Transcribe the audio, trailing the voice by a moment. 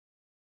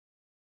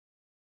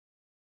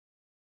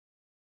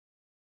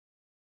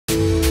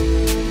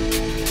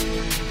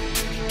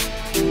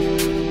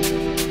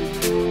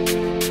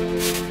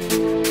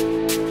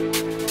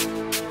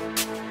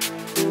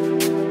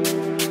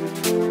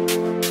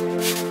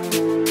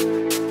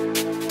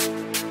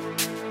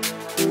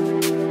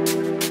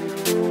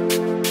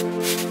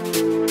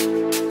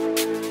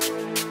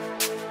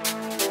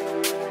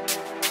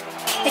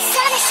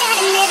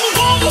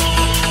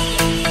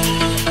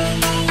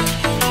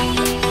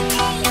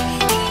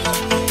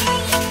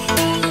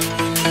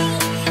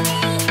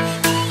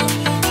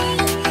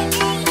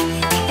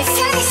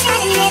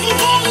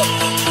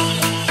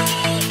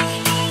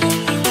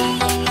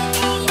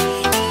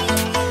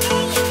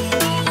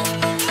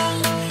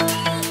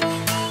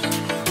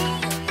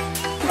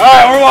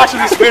Alright, we're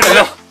watching this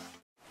video.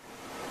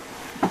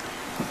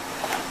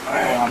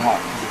 I'm hot.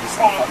 It just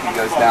fucking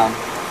goes down.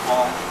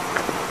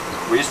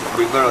 We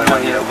literally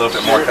want to need a little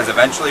bit more because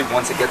eventually,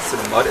 once it gets to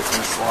the mud, it's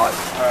gonna slide.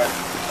 Alright.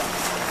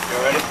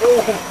 You ready?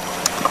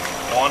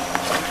 One.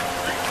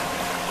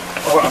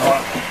 Hold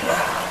on.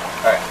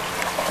 Alright.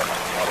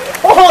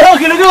 Oh,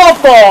 look at a golf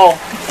ball!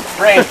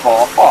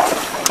 Rainfall. Fuck.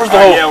 Where's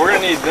the hole? Yeah, we're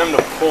gonna need them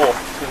to pull.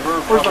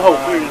 Where's the hole?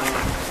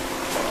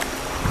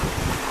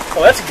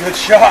 Oh, that's a good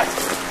shot.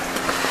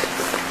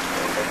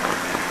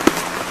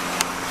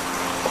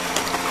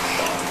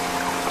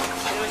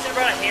 We should have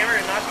brought a hammer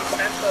and knock these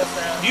fence posts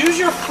down. Use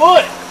your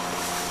foot.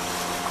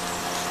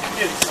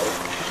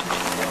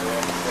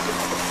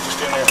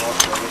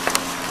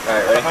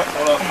 Alright, ready?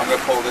 Hold on. I'm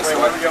gonna pull this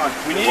way.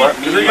 We need it.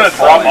 Is it gonna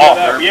drop off?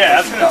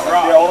 Yeah, that's gonna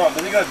drop. Yeah, hold on. Is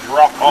it gonna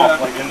drop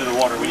off like into the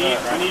water? We need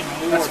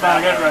more. That's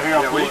fine. I got it right here.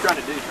 Yeah, what are you trying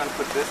to do? You trying to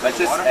put this? Let's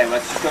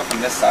just go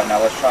from this side now.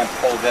 Let's try and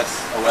pull this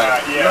away.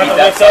 Yeah,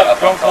 that's up.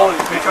 Don't pull it.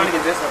 We're trying to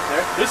get this up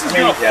there. This is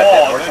gonna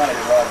fall. We're trying to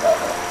drive that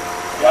way.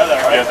 Yeah,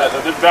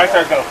 this back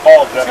side's gonna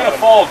fall. It's gonna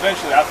fall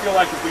eventually. I feel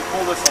like if we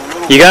pull this a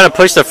little. You gotta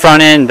push the front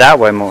end that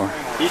way more.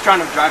 He's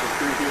trying to drive it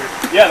through here.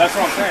 Yeah, that's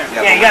what I'm saying.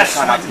 Yeah, you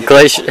gotta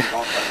Glacier.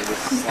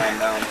 Slam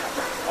down.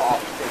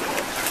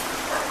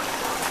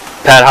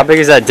 Pat, how big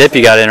is that dip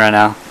you got in right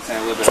now?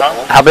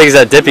 How big is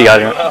that dip you got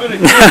in? 3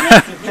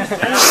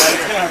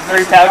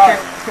 poucher?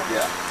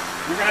 Yeah.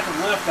 You're gonna have to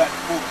lift that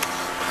pool.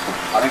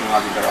 I think we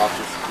might be better off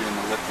just doing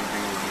the lifting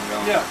thing we've been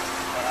going. Yeah.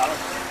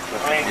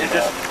 I mean, it's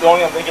just, the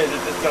only thing is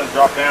it's just going to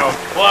drop down.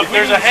 Well, if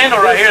there's a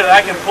handle right here that I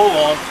can pull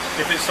on,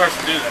 if it starts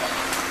to do that.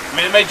 I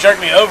mean, it may jerk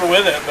me over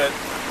with it, but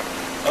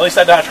at least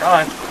I died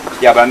trying.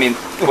 Yeah, but I mean,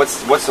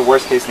 what's the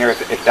worst case scenario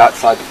if that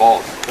side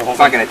falls?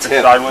 It's not going to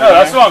tip. No,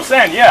 that's what I'm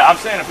saying. Yeah,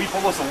 I'm saying if we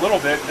pull this a little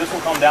bit, this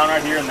will come down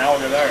right here, and now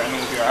we'll go there, and then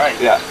we'll be all right.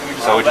 Yeah.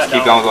 So we just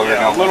keep going over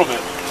a little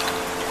bit.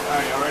 All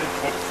right, y'all ready?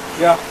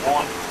 Yeah.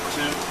 1,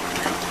 2.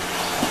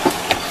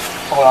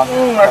 Hold on.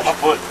 That's my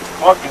foot.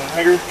 Fucking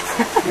nigger.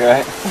 You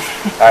alright?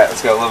 Alright, let's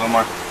go a little bit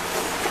more.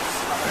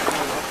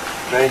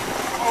 Ready?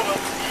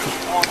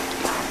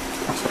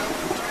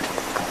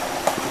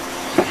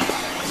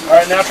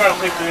 Alright, now try to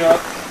pick the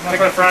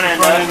front end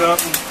up.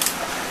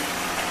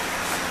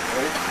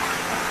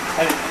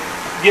 Hey,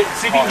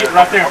 see if you can get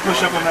right there and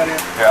push up on that end.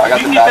 Yeah, I got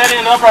if you the can back. get that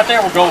end up right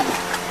there, we're golden.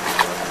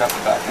 I got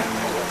the back end.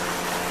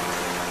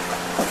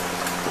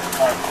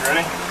 Alright, you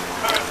ready?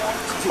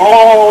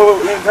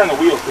 Oh, we didn't turn the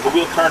wheel, because the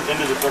wheel turned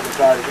into the circle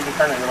side. If we can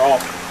turn it at all.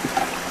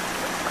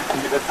 You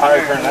get that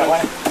tire turned that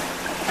way.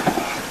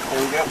 There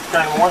we go.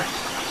 Turn it more.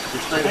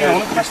 You're straight ahead.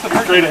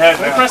 Straight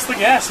ahead. Let me press the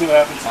gas, see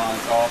what happens.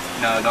 It's off.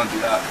 No, don't do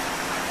that.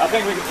 I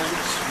think we can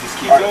just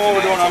keep going what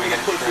we're doing. I'm going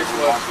to push this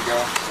way.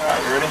 Alright,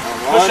 you ready?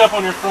 Push up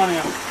on your front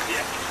end.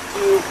 Yeah.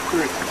 2,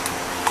 3.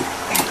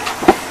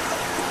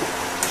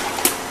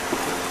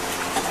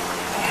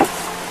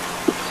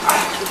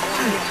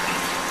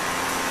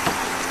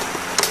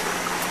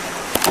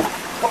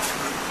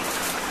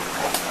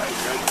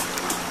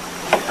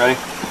 Ready?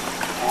 1,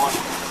 2.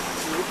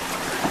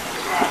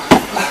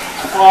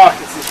 Fuck,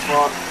 it's this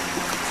front.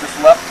 Just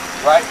left,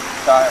 right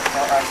tire,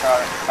 front right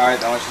tire. Alright,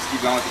 then let's just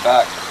keep going with the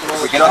back. If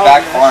we get the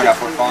back far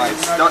enough, we're fine.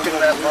 It's stuck in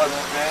that mud,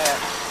 man.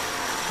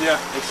 Yeah,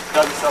 it's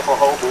dug itself a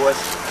hole,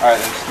 boys. Alright,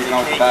 then just keep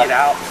going with the back. Get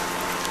out.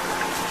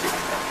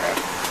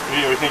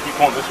 Yeah, we think keep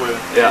going this way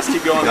then. Yeah, just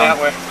keep going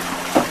that way.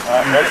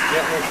 Alright, ready?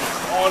 Yeah,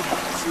 1,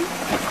 2.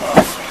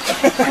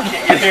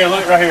 Here,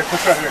 look right here,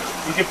 push right here.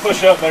 You can push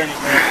up better than you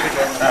can pick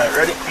up. Alright,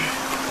 ready?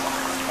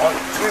 1,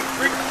 2,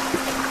 3.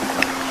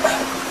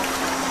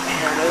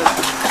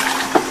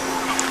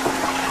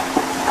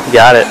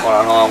 Got it.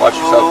 Hold on, watch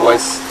yourself,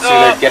 boys.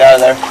 Soother, get out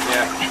of there.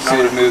 Yeah.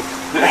 Soother, move.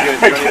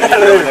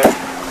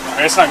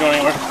 Alright, it's not going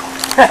anywhere.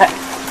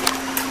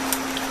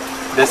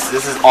 This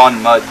is on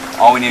mud.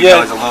 All we need to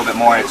go is a little bit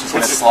more, and it's just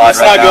going to slide right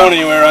down. It's not going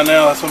anywhere right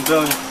now, that's what I'm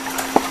telling you.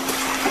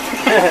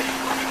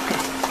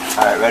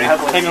 Alright, ready?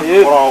 Hang on,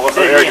 hold on, let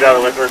Eric get out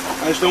of the way first.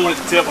 I just don't want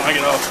it to tip when I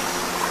get off.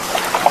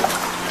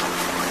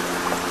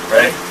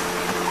 Ready? 1,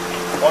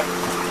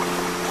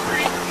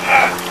 3.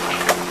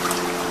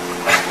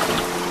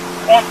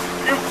 1,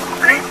 2,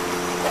 3.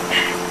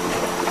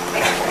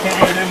 Can't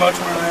really do much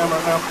where I am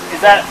right now.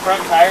 Is that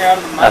front tire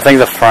out of the mud? I think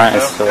the front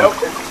is still.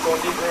 Nope, it's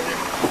going deep right here.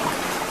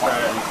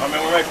 Alright, I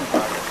mean, we're making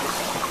progress.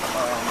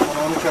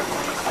 Hold on, let me check.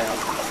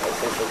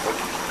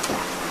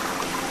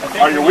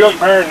 Alright, your wheel's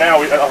turning now.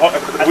 I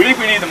think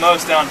we need the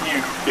most down here.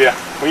 Yeah,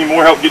 we need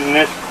more help getting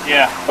this.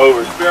 Yeah,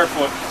 over.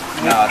 Barefoot.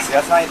 No, see,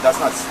 that's not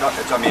stuck.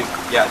 I mean,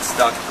 yeah, it's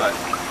stuck, but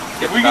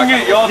if we can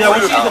get y'all,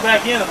 once you get the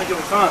back in, I think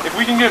it'll be fine. If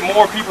we can get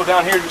more people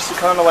down here just to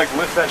kind of like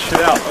lift that shit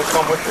out, let's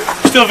come with it.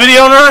 Still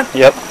videoing, Ryan?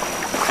 Yep.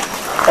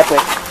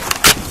 Okay.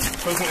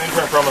 Who's an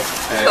intern from us?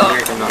 Hey, on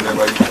there,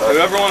 buddy.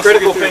 Whoever wants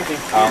critical thinking.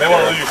 They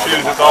want to lose your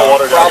shoes. It's all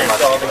water down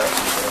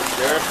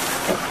here.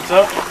 What's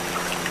up?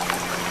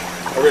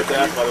 I ripped the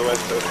ass, by the way.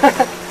 So.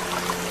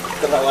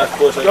 That last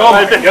push. Oh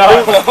my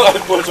god!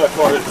 Last push I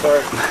farted.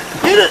 Sorry.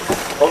 Get it.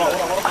 Hold on.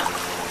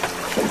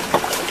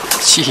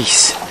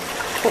 Jeez.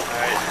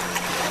 Alright.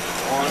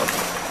 1,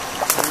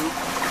 2.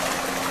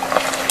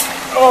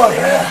 Oh,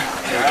 yeah.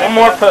 One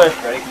more push.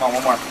 Ready? Come on,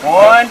 one more.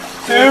 1,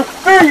 2,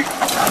 3.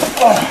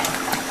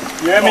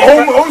 You have me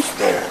almost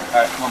there.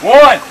 Alright, come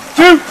on. 1,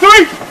 2,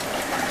 3.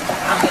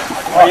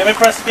 Alright, you have me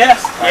press the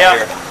gas? Yeah.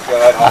 Here. Go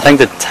ahead. I think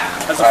that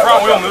As the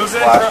front wheel moves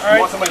in, Flash. right? You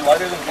want somebody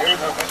lighter than Jared?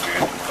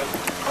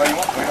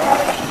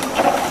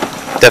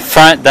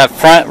 that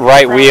front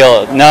right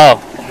wheel. No.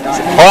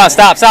 Hold on.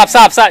 Stop.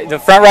 The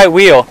front right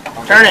wheel.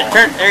 Turn it.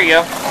 There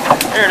you go.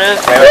 There it is.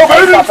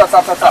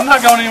 Stop. I'm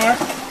not going anywhere.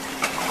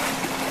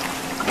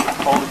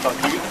 Hold it up.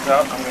 You get this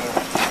out. I'm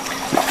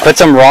gonna. Put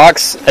some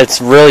rocks.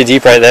 It's really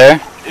deep right there.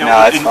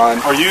 No, it's fine.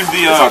 Or use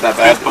the It's not that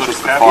bad. fence post.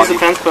 It's just Use the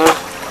fence post.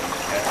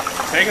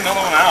 Take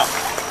another one out.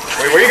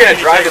 Wait, where are you gonna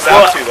drive this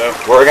out to, though?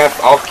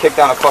 I'll kick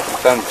down a fucking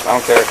fence. I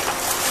don't care.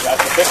 Yeah,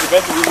 the fence is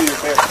easy to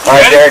repair. All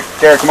right,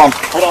 Derek, come on.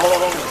 Hold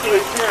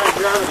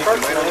on.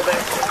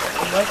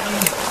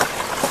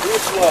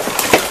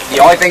 The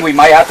only thing we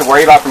might have to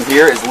worry about from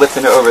here is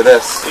lifting it over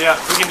this. Yeah,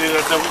 we can do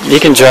that. So You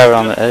can drive it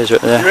on the edge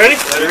right there. you ready?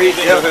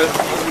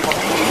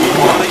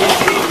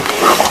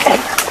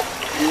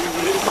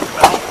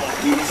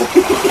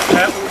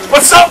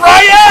 What's up,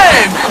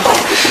 Ryan?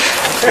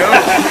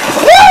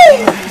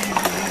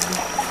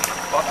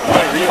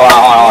 Hold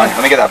on.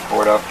 Let me get that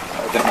board up.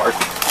 It didn't work.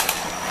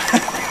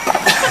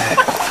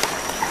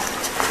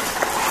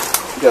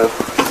 Go.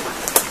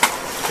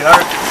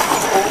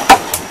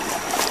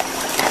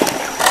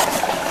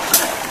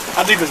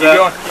 How deep is that?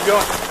 Keep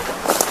going.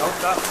 Don't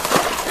stop.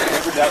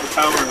 Remember that with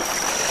power of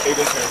 8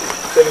 inches.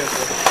 7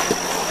 inches.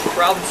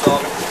 Problem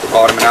solving.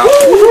 Bottoming out.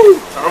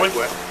 Are we?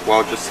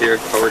 Well, just here,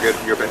 so we're good.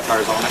 Your bed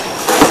tire's on it.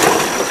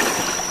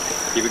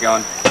 Keep it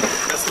going.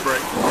 That's the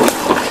brake.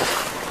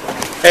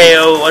 Hey,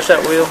 watch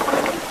that wheel.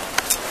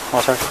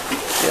 Watch out.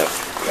 Yep.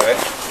 Alright.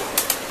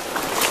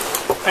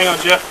 Hang on,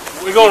 Jeff.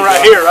 We're going right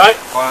here, right?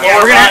 Yeah,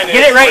 we're gonna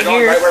get it right We're going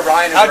here. right where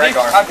Ryan and How Greg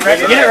deep?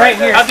 are. Get it right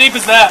here. How deep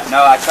is that?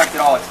 No, I checked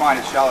it all. It's fine.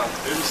 It's shallow.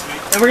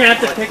 And we're gonna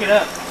have to pick it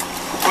up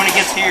when it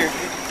gets here.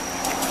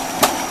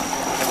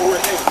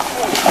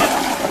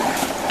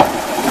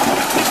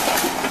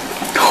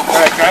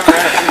 Alright, drive it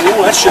right.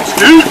 Ooh, that shit's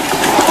deep.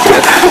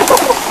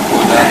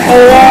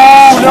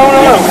 No.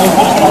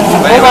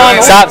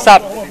 Wait.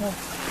 Stop.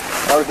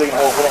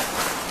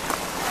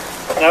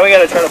 Now we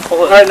gotta try to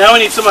pull it. Alright, now we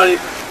need somebody.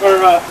 Or,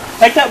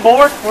 take that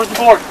board. Where's the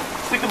board?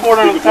 Stick the board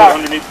under the tire.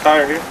 Underneath the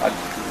tire here.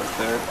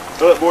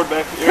 Throw that board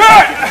back here.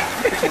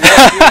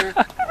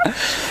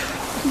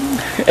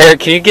 Eric,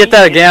 can you get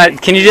that again?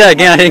 Can you do that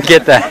again? I didn't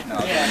get that.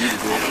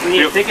 We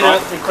need to pick it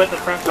up and put the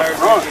front tires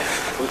in.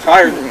 The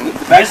tires.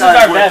 This is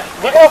our best.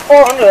 Look how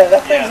far under that.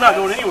 That thing's not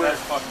going anywhere.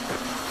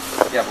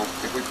 Yeah, but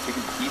we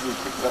can easily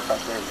pick it up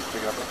out there. Just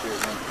pick it up up here.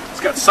 It's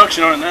got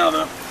suction on it now,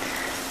 though.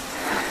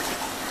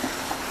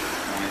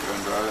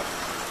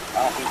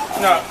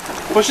 No,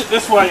 push it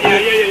this way.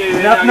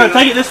 Yeah. No,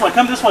 take it this way.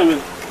 Come this way with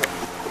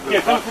it.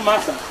 Yeah, come from my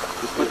side.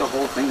 Just put the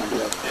whole thing under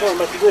that. Sure,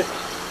 must be good.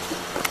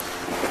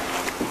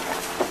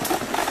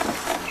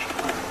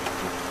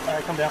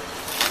 Alright, come down.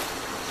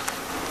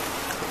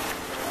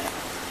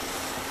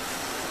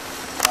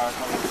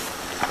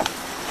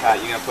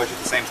 You gonna push at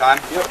the same time?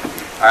 Yep.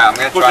 Alright, I'm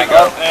gonna Push try it and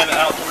go. up and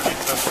out towards you.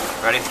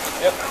 Ready?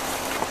 Yep.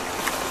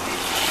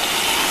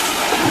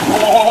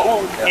 Oh,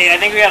 Hey, I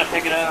think we gotta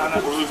pick it up.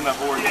 we're losing that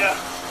board. Yeah.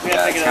 We Yeah,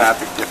 gotta it's pick it gonna up.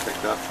 have to get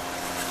picked up.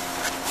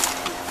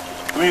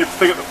 We need to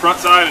pick up the front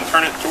side and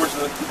turn it towards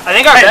the... I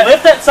think our Hey, best.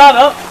 lift that side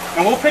up,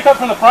 and we'll pick up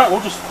from the front.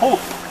 We'll just pull.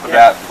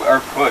 Yeah, or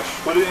push.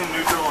 Put it in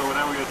neutral or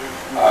whatever we gotta do.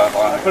 Hold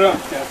on. Put it on.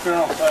 Yeah, turn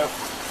it on. So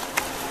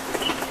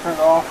turn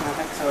it off, and I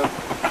think so.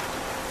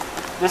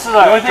 This is The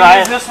our only thing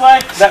is this way,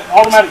 that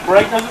automatic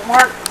brake doesn't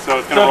work. So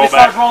it's gonna roll back. So if it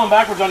starts rolling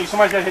backwards on you,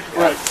 somebody's gotta hit the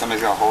brake.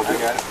 Somebody's gonna hold it.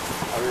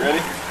 Are we ready?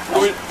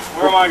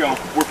 Where am I going?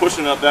 We're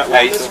pushing up that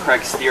way. Hey, just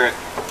Craig, steer it.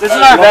 This is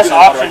our best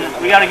option.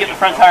 We gotta get the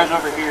front tires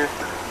over here.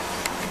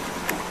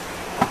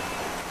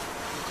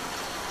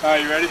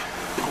 Alright, you ready?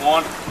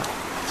 1,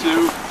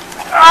 2. You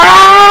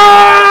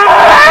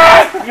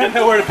gotta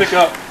know where to pick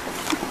up.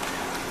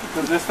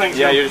 Because this thing's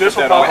this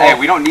will pop Hey, off.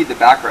 we don't need the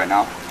back right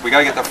now. We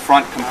gotta get the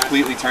front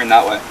completely turned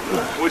that way.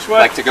 Which way?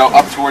 Like to go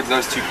up towards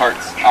those two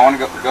carts. I want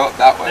to go up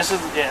that way. This is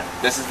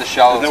This is the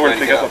shallowest Nowhere way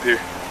to to pick go. up here.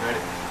 Ready?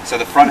 So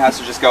the front has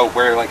to just go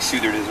where like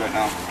Soothard is right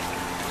now.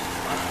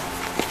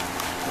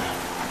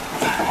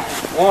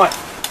 1,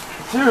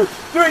 2,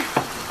 3.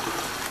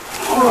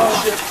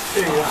 Oh shit!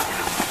 There you go.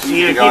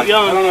 You Keep gotta keep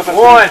going. I don't know if that's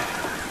 1,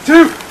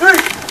 2, 3.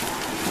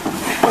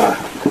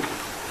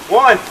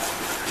 1,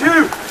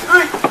 2,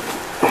 3.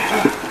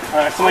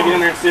 Alright, somebody get in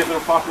there and see if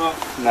it'll pop up.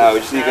 No, we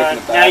just need to go from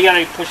the back. Now you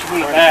gotta push it from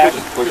the back.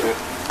 Just push it.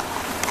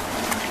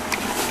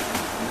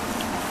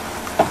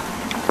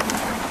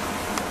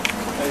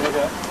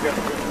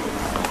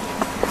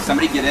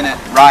 Somebody get in it.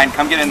 Ryan,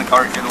 come get in the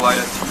cart. You're the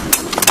lightest.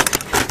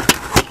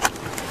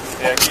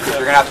 Yeah, keep that.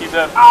 You're gonna have to, keep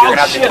that. you're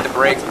gonna have to hit the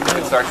brakes when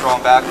it starts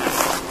rolling back.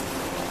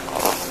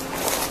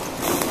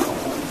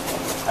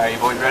 Alright, you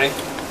boys ready?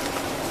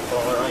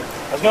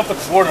 I was gonna put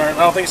the board on it, and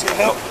I don't think it's gonna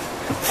help.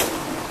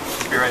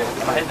 be ready.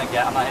 I'm not hitting the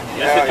gap. I'm not hitting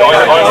the Yeah, gap.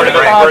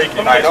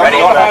 ready?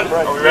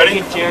 Are we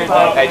ready?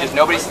 Hey, just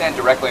nobody stand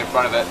directly in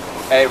front of it.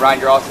 Hey, Ryan,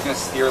 you're also going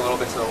to steer a little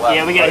bit to the left.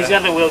 Yeah, he's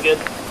got the wheel good.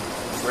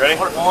 Ready?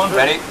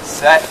 Ready,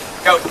 set,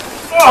 go.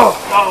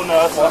 Oh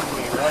no, that's not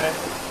me. Running.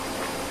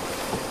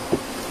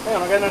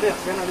 Damn, I got an idea.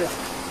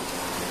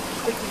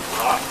 Sticky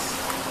rocks.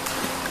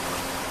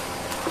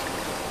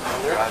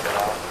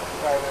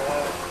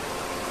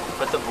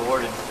 Put the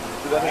board in.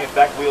 I think it's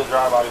back wheel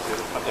drive, obviously.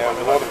 Yeah,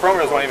 well, the front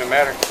wheels won't even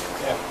matter.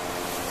 Yeah.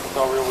 It's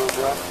all real wheel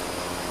drive.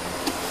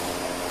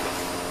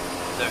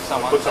 Is there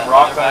someone Put some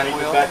rocks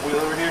underneath the back wheel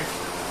over here. Is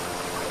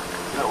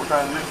that what we're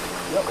trying to do?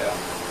 Yep. Yeah.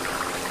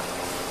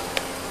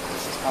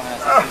 This is coming at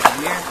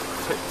here.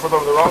 Flip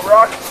over the wrong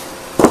rock.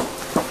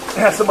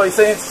 Yeah, somebody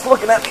saying it's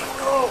looking at me.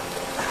 Oh.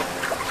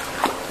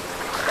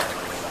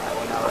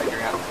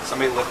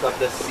 Somebody lift up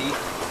this seat.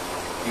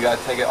 You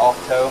gotta take it off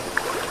toe.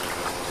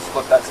 Just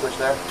flip that switch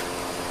there.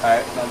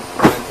 Alright, then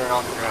turn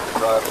on. You're gonna have to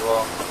drive as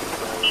well.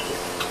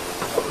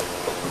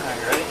 Alright,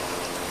 you ready?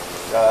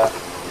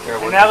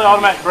 And now the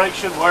automatic brake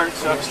should work,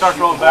 so if it starts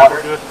rolling back,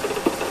 we're good.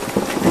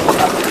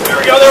 There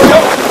we go, there we go.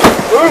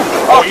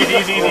 Oh,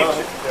 easy.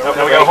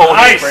 Now we gotta hold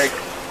the brake.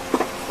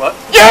 What?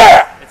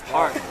 Yeah! It's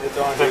parked. It's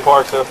in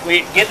park, so.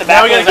 We get the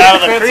back wheels out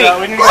of the creek.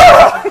 We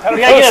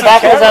gotta get the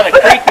back wheels out of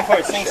the creek before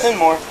it sinks in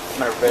more.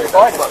 No, you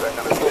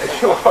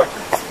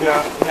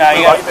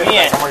got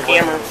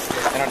hammer.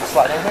 And I'll just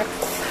slide in here?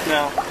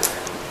 No.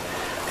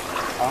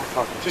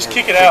 Just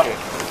kick it out.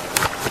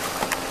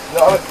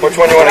 Which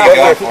one do you want to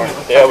go for?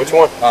 Yeah, which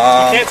one?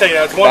 You can't take it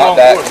out. It's one Not long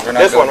that. board. We're not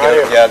This one right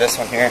here. Yeah, this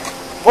one here.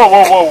 Whoa.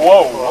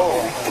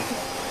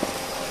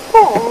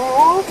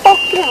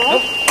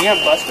 You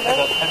haven't busted that?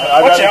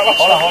 Watch out.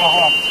 Hold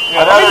on.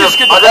 Yeah, I'd rather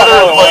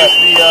replace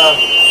the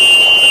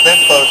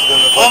fence post than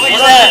the What we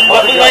said,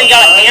 what we went and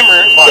got a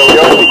hammer. So we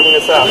are taking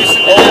this out.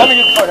 Loosened it up. Let me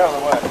get the fuck out of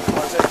the way.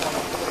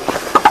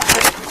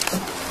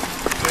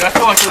 Dude, I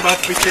feel like we're about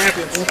to be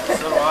champions. So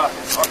do I.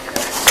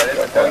 It's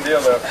a done deal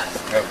though.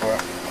 Go for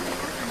it.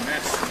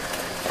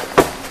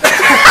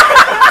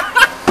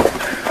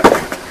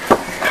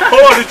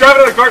 Hold on, just drive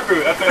it on a cart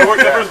through. That's how it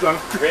worked the first time.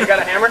 You got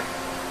a hammer?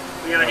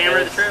 We got a hammer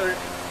in the trailer.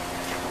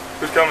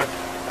 Who's coming?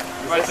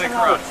 You might say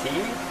crutch.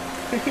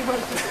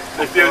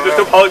 There's just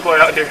a poly play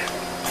out here.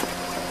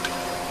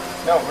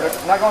 No, we're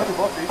not going through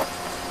both these.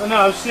 Oh no,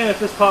 I was seeing if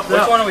this popped Which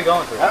out. one are we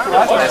going through? That's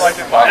That one.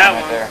 That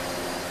one. there.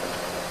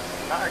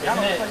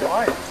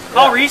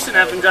 Call Reese and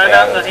have him drive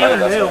out the hammer.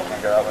 Go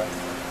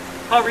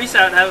Call Reese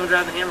out and have him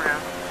drive the hammer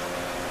out.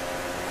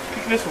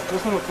 Pick this one.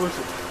 This one looks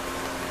looser.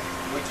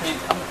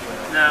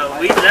 No,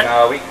 leave that.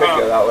 No, we could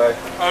go that way.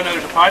 Oh no,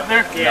 there's a pipe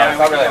there? No, Yeah. it's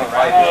not really a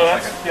pipe.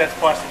 It's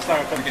plastic. It's not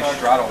going to We cut can the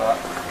straddle that.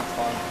 It's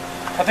fine.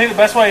 I think the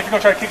best way, if you're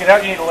going to try to kick it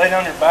out, you need to lay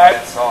down your back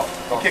Yeah, it's soft.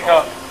 and kick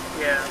up.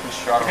 Yeah.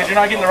 Just straddle Because it.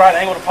 you're not getting the right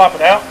angle to pop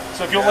it out.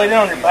 So if you'll lay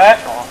down on your back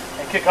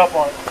and kick up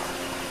on it,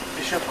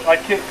 it should,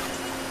 like, kick.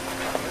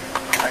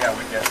 I got a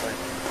weak ass leg.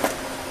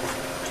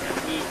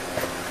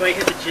 Clay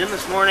hit the gym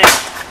this morning.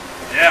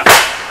 Yeah!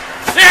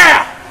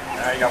 Yeah!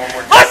 Now you got one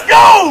more. Let's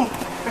go!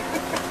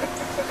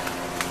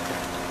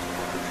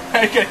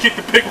 I gotta kick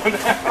the big one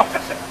out.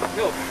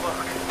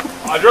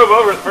 I drove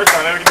over it the first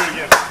time, now we can do it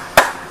again.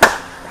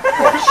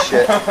 Oh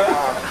shit.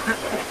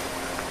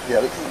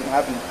 Yeah, this isn't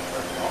happening.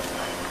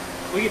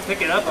 We could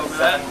pick it up over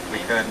that. We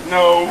could.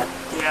 No.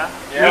 Yeah.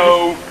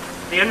 No.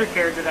 The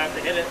undercarriage would have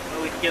to hit it,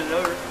 but we could get it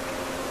over.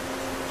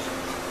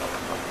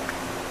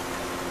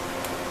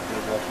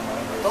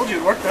 Told you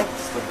it worked though.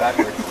 Slip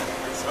backwards.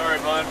 Sorry,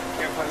 bud.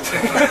 Can't play this.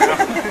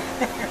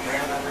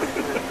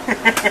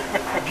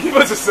 Give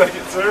us a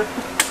second, sir.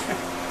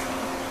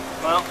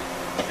 Well,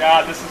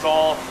 God, this is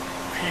all.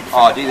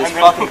 Oh, dude, this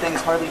fucking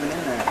thing's hardly even in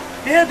there.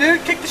 Yeah,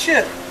 dude, kick the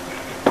shit.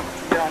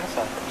 Yeah, on this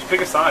side. Just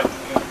pick a side.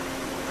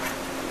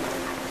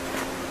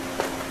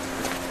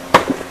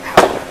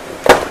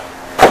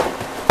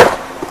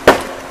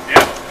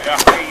 Yeah,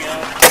 there you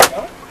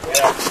go.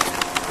 yeah.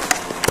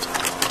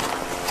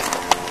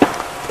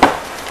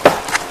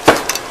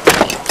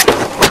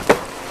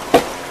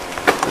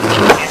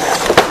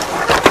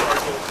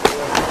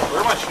 Where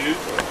are my shoes?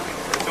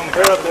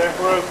 They're up there.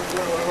 We're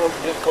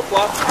over. Just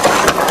flip-flop?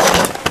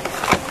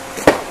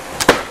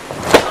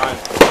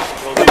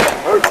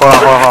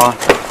 Hold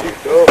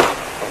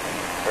on.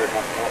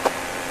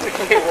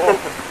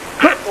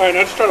 Alright,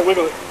 now just try to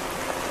wiggle it.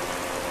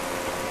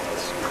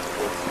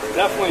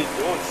 Definitely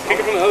kick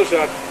it from the other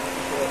side.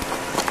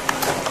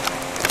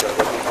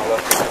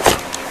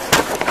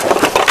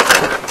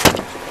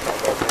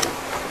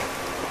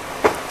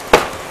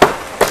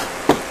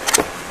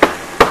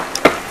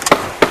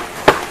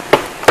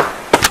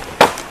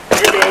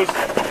 There it goes.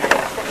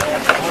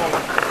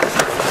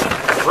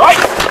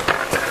 Right!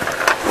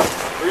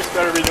 Bruce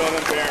better be doing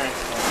them bearings.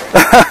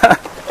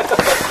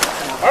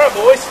 Alright,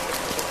 boys.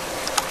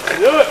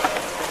 Do it.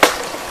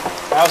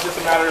 Now it's just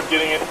a matter of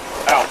getting it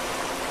out.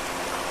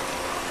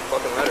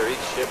 Fucking let her eat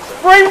shit, so.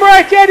 Spring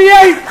break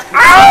 88!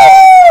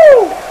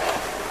 Ow!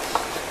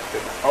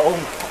 Oh,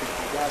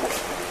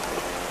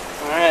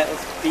 Alright,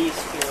 let's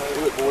beast.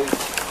 do it, boys.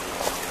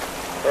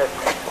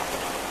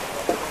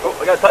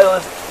 gotta tighten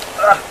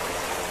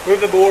this.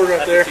 Move the board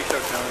right there.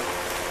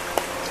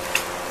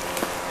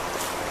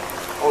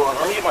 Hold on,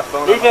 let me get my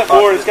phone. Move that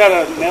board. It's got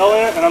a nail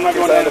in it, and I'm not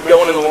going down the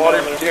going in the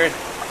water. Jared.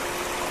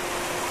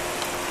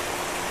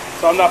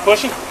 So I'm not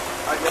pushing?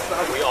 I guess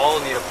not. We all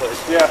need a push.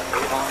 Yeah.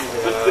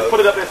 Just put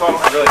it up there so I don't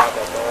Really not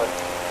that bad.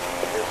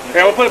 Okay,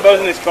 I'm gonna put both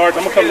in these carts.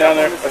 I'm gonna come down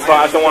there. That's fine.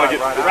 I just don't want to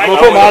get. I'm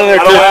gonna put mine in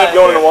there I don't want too. it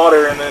going in the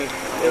water and then.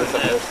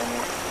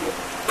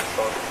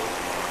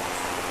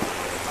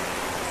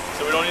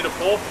 So we don't need to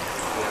pull?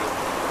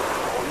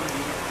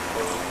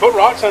 Put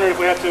rocks under it if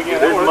we have to again.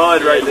 There's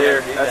mud right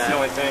there. That's the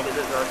only thing.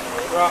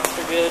 Rocks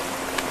are good.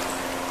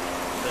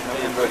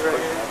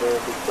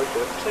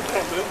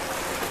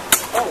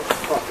 Oh,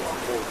 fuck.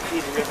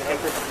 Easy, we have to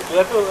hamper. So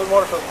that's a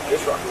water filter.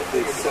 This rock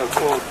is so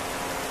cold.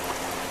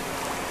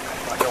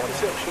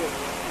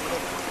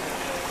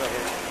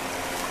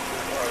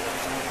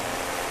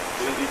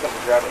 You come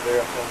and grab it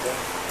there.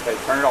 Okay,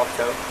 turn it off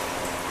toe.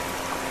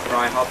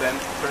 Ryan, hop in.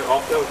 Put it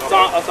off though. It's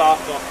off. It's off.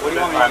 What do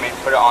you want me to I mean,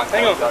 put it on toe.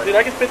 Hang on, Sorry. dude,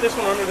 I can fit this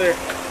one under there.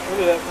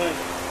 Under that thing.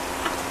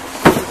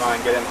 Ryan,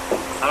 get in.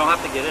 I don't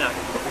have to get in. I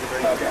can just put it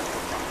right Okay. here.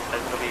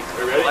 It'll be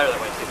ready? lighter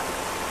that way too.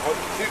 1,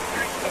 2,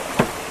 3.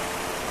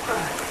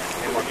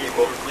 Need more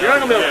people. You're not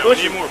gonna be able to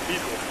push it. more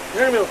people.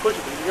 You're not gonna be able to push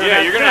it.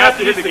 You're gonna have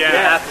to hit the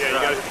gas. Yeah, you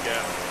gotta hit the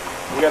gas.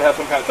 We gotta have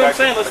some kind of That's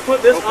what I'm saying. Let's put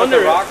this We'll put under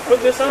the it. rock-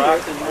 Put this under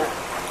it.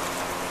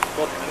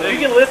 And If you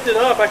can lift it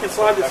up, I can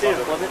slide this in.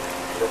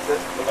 That's it.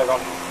 Look like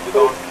on. It's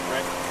on,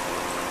 right?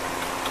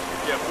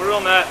 Yeah, put it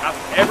on that.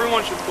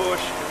 Everyone should push.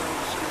 And then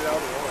just scoot it out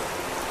of the water.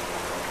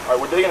 Alright,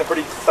 we're digging a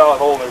pretty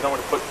solid hole and there's nowhere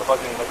to put the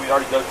fucking, like we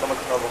already dug so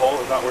much of a hole,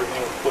 there's not where we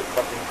can put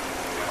fucking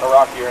a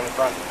rock here in the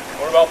front.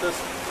 What about this?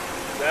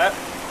 That?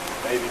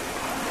 Maybe.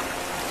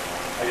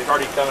 Like it's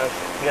already kind of,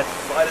 you have to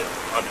slide it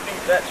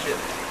underneath that shit.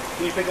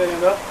 Can you pick that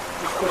end up?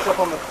 Just push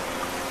up on the,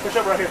 push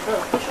up right here.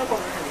 Push up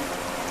on right here.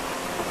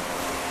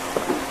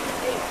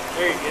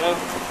 There you go.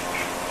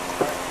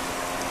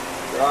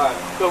 Right.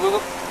 Go, go,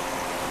 go.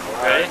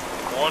 Ready?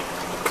 One.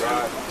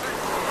 Right.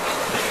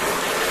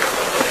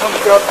 Come on,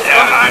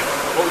 yeah.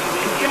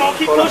 Come on,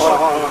 keep pushing.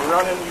 Hold on.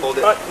 Run in, you Hold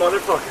it. cut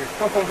motherfucker.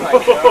 Oh my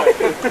God.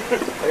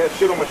 I got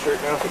shit on my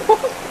shirt now.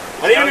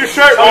 I need a new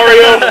shirt,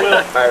 Mario.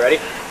 Alright, ready?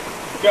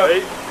 Go.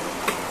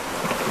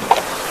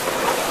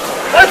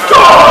 Let's go!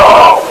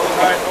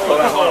 Alright, hold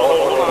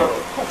on.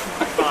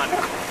 Fine.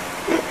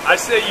 I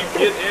say you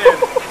get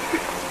in.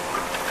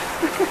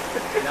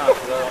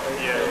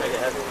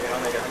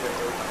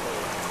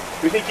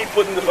 We can keep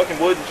putting the fucking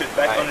wood and shit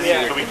back on the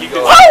Yeah. so we keep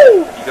You it.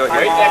 go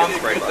here,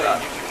 just right by that.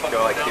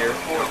 Go like here,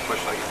 don't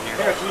push like in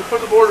Here, here. can you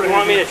put the board You in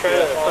want me to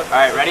here? try to?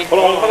 Alright, ready?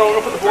 Hold on, I'm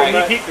gonna put the board Right.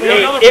 back. We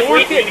need another If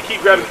board? we We need to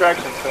keep grabbing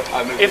traction. So.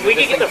 If we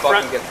could get the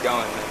front- gets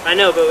going. I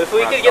know, but if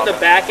we could get the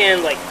back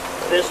end like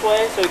this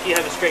way, so we can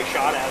have a straight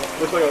shot at it.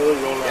 Looks like I really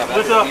rolled Yeah, out. but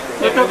Lift up.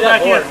 that's Lift up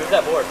back here. Move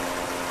that board.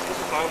 This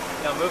is fine.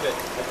 No, move it.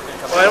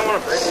 Well, I don't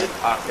want to break it.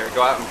 I don't care.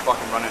 Go out and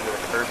fucking run into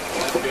the curb.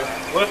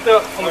 Lift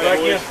up on the back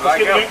end. Let's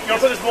get, you want to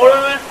put this board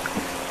on there?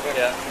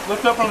 Yeah.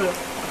 Lift up on the.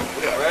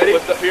 Ready?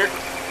 Lift up here.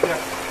 Yeah.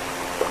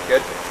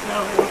 Good.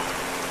 No, here we go.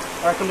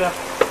 All right, come down.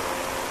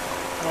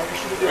 All right, you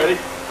should be Ready?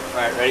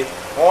 Alright, ready?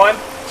 1,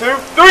 2,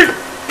 3.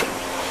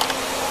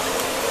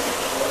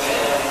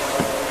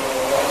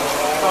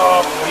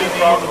 Oh,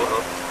 easy.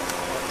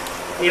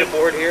 Need a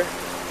board here.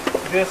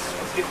 This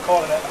is getting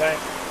caught in that bank.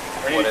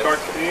 Are you What is? start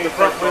the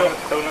front wheel?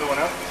 Tow another one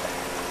out.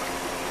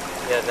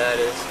 Yeah, that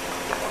is.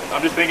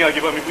 I'm just thinking like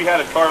if we had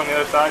a car on the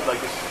other side,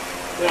 like this.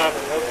 Yeah,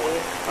 hopefully.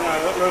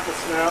 That rope will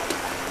snap.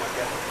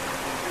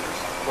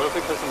 What if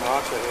we put some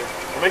rocks right here?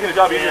 We're making the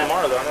job easier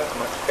tomorrow though, I know that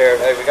much. Here,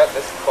 hey, we got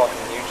this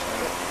fucking huge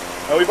thing.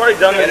 No, we've already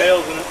done the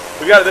nails in it.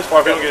 We got it this far,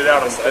 if we don't get it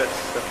out on the fits.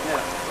 So.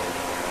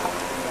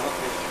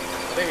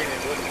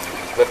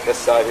 Lift this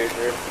side here,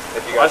 Drew.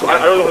 If you I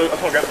guys really want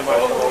to grab the mic.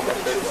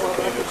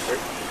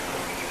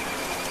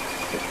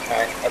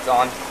 Alright, that's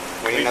on.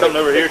 We Need another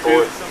something over here big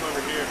board. too. Something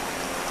over here.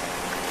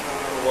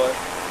 What?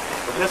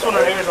 This one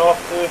right here is off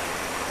too.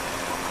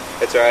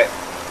 It's alright.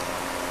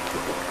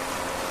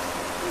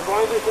 As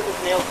long as we put this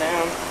nail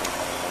down.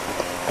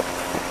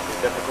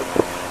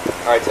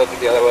 Alright, tilt it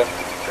the other way.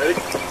 Ready?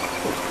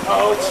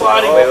 Oh, it's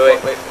sliding. Wait.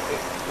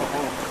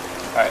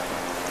 Alright.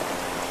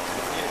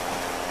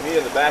 You need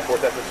it in the back or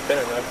it's after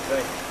spinning, that's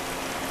the thing.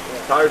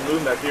 Tires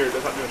moving back here,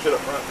 that's not doing shit up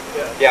front.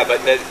 Yeah,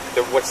 but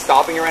what's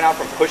stopping it right now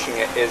from pushing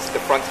it is the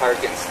front tires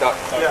getting stuck.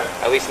 Yeah.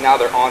 At least now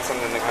they're on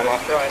something to come up.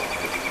 Try it.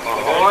 On.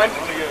 Let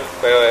me get it.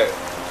 Wait.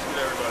 Get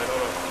everybody,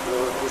 hold on.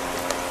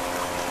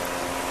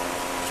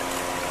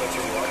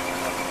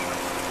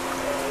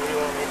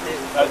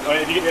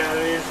 If you get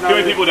too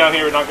many people down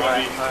here, we're not going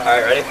to be.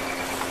 Alright, ready?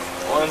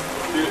 1,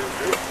 2,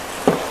 3.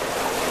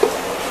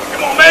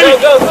 Come on, baby!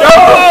 Go!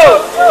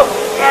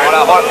 Hold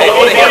on. Hey,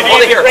 hold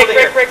it here. Break.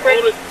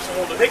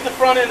 Hold it. Pick the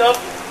front end up.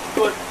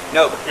 Put.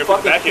 No, Here,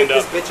 put the fucking back pick end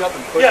this up. bitch up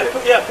and push Yeah,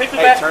 it. pick the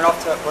Hey, back. turn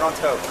off toe. Put on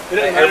toe. It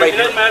doesn't matter. It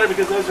doesn't matter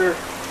because those are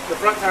the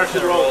front tires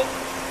should roll.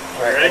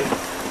 Alright, ready?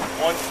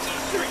 1,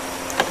 2, 3.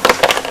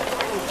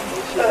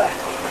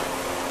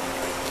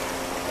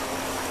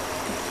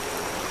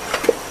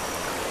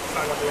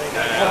 not gonna do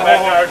anything. Back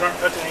tires aren't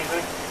touching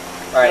anything.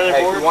 Alright,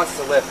 hey, who wants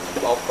to lift?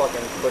 I'll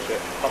fucking push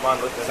it. Come on,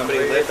 listen.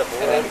 Somebody lift,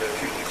 and then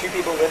two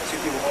people lift, two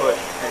people push.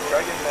 And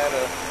try getting that,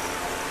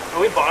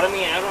 Are we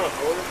bottoming out on a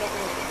board or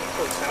something? That's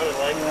what it sounded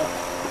like.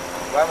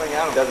 bottoming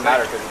out. It doesn't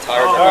matter because the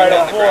tires Oh, are alright,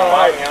 on the ground.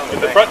 Bottoming out. If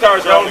the front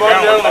tires are on the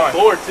ground, down we're on the fine.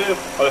 floor too.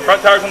 Oh, the front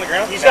tires on the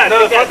ground? You just gotta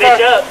pick that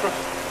bitch up.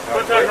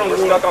 Front tires on the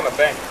We're floor. stuck on the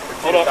bank.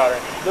 Hold up.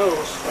 No,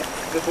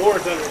 the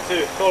board's under it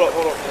too. Hold up.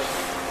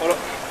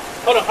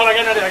 Hold on, I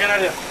got an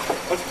idea.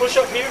 Let's push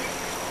up here,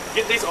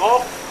 get these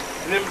off,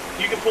 and then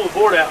you can pull the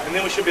board out, and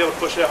then we should be able to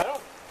push out.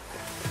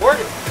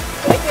 Working.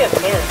 I think we have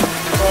clearance.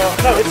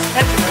 No, it's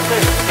tension right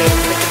there. Okay,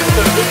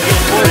 so just get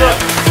the board up.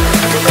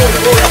 Just pull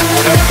the board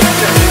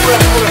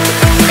up.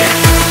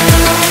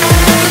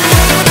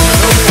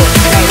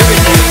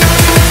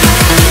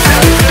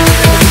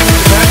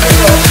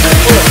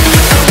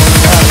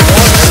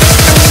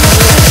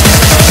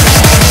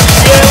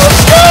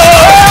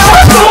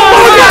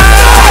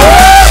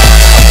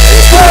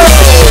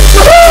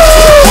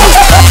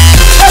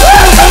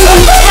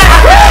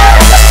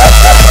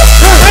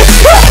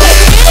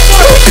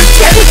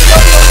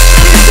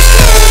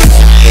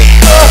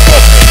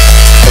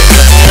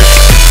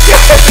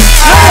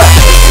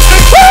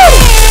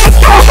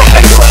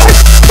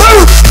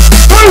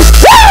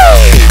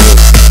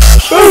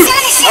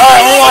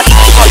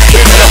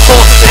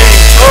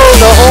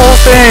 The whole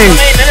thing. How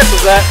many minutes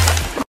was that?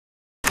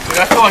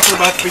 I feel like we're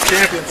about to be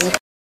champions.